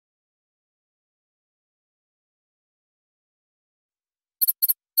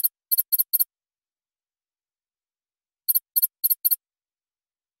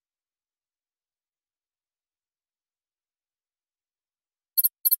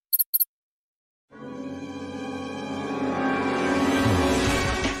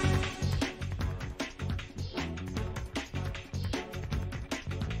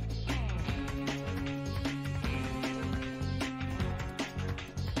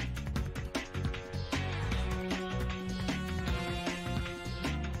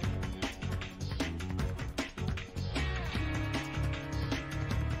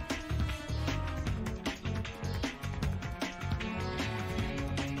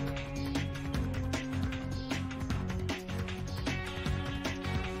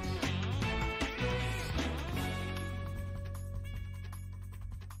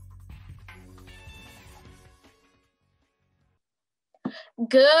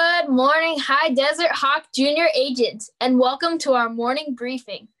Good morning, High Desert Hawk Junior agents, and welcome to our morning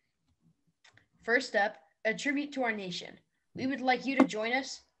briefing. First up, a tribute to our nation. We would like you to join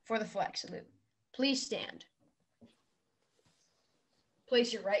us for the flag salute. Please stand.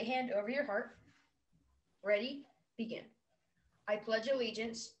 Place your right hand over your heart. Ready? Begin. I pledge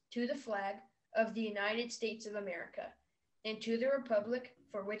allegiance to the flag of the United States of America and to the republic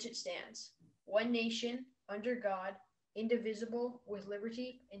for which it stands, one nation, under God, indivisible, with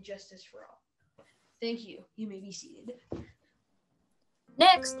liberty and justice for all. Thank you. You may be seated.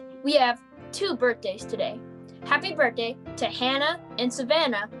 Next, we have two birthdays today. Happy birthday to Hannah and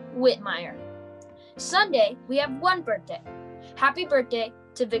Savannah Whitmire. Sunday, we have one birthday. Happy birthday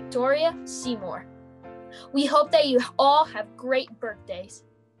to Victoria Seymour. We hope that you all have great birthdays.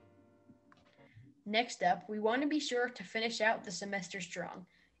 Next up, we want to be sure to finish out the semester strong.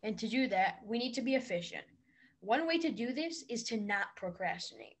 And to do that, we need to be efficient. One way to do this is to not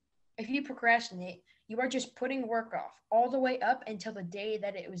procrastinate. If you procrastinate, you are just putting work off all the way up until the day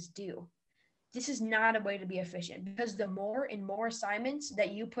that it was due. This is not a way to be efficient because the more and more assignments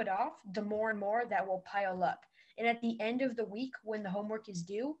that you put off, the more and more that will pile up. And at the end of the week, when the homework is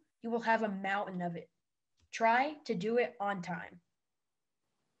due, you will have a mountain of it. Try to do it on time.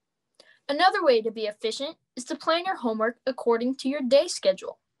 Another way to be efficient is to plan your homework according to your day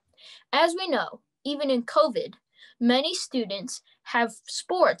schedule. As we know, even in COVID, many students have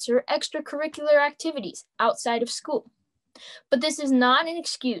sports or extracurricular activities outside of school. But this is not an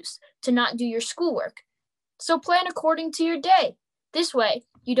excuse to not do your schoolwork. So plan according to your day. This way,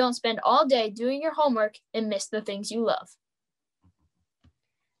 you don't spend all day doing your homework and miss the things you love.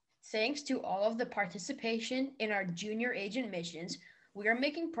 Thanks to all of the participation in our junior agent missions, we are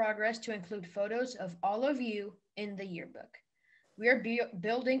making progress to include photos of all of you in the yearbook. We are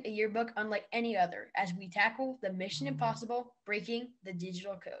building a yearbook unlike any other as we tackle the mission impossible, breaking the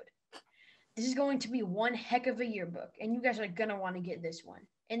digital code. This is going to be one heck of a yearbook, and you guys are going to want to get this one.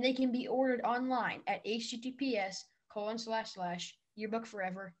 And they can be ordered online at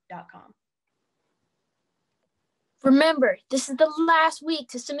https://yearbookforever.com. Remember, this is the last week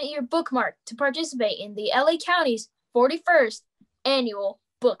to submit your bookmark to participate in the LA County's 41st annual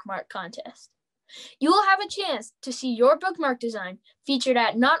bookmark contest. You will have a chance to see your bookmark design featured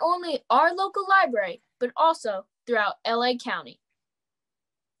at not only our local library, but also throughout LA County.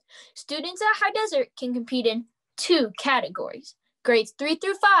 Students at High Desert can compete in two categories, grades 3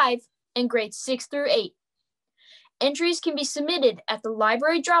 through 5 and grades 6 through 8. Entries can be submitted at the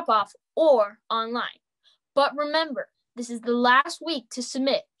library drop-off or online. But remember, this is the last week to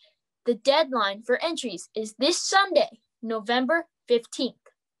submit. The deadline for entries is this Sunday, November 15th.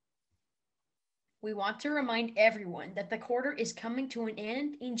 We want to remind everyone that the quarter is coming to an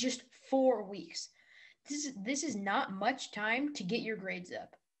end in just 4 weeks. This is not much time to get your grades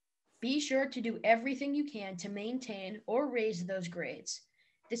up. Be sure to do everything you can to maintain or raise those grades.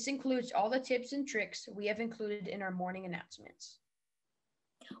 This includes all the tips and tricks we have included in our morning announcements.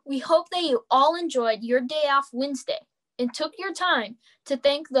 We hope that you all enjoyed your day off Wednesday and took your time to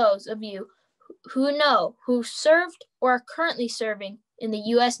thank those of you who served or are currently serving in the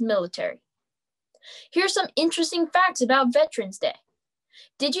U.S. military. Here's some interesting facts about Veterans Day.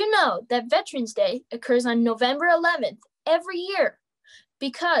 Did you know that Veterans Day occurs on November 11th every year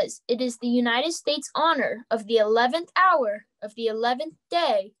because it is the United States honor of the 11th hour of the 11th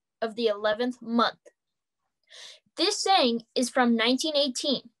day of the 11th month? This saying is from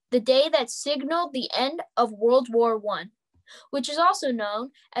 1918, the day that signaled the end of World War I, which is also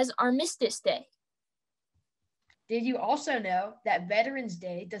known as Armistice Day. Did you also know that Veterans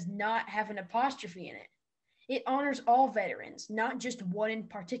Day does not have an apostrophe in it? It honors all veterans, not just one in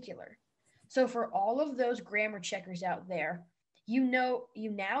particular. So for all of those grammar checkers out there, you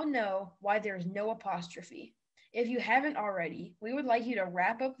now know why there is no apostrophe. If you haven't already, we would like you to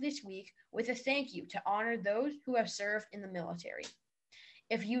wrap up this week with a thank you to honor those who have served in the military.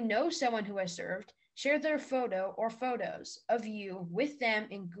 If you know someone who has served, share their photo or photos of you with them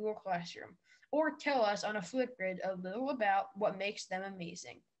in Google Classroom, or tell us on a Flipgrid a little about what makes them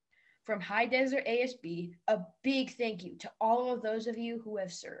amazing. From High Desert ASB, a big thank you to all of those of you who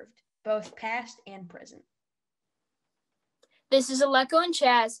have served, both past and present. This is Aleko and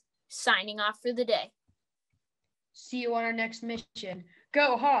Chaz signing off for the day. See you on our next mission.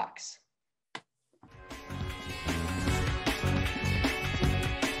 Go Hawks!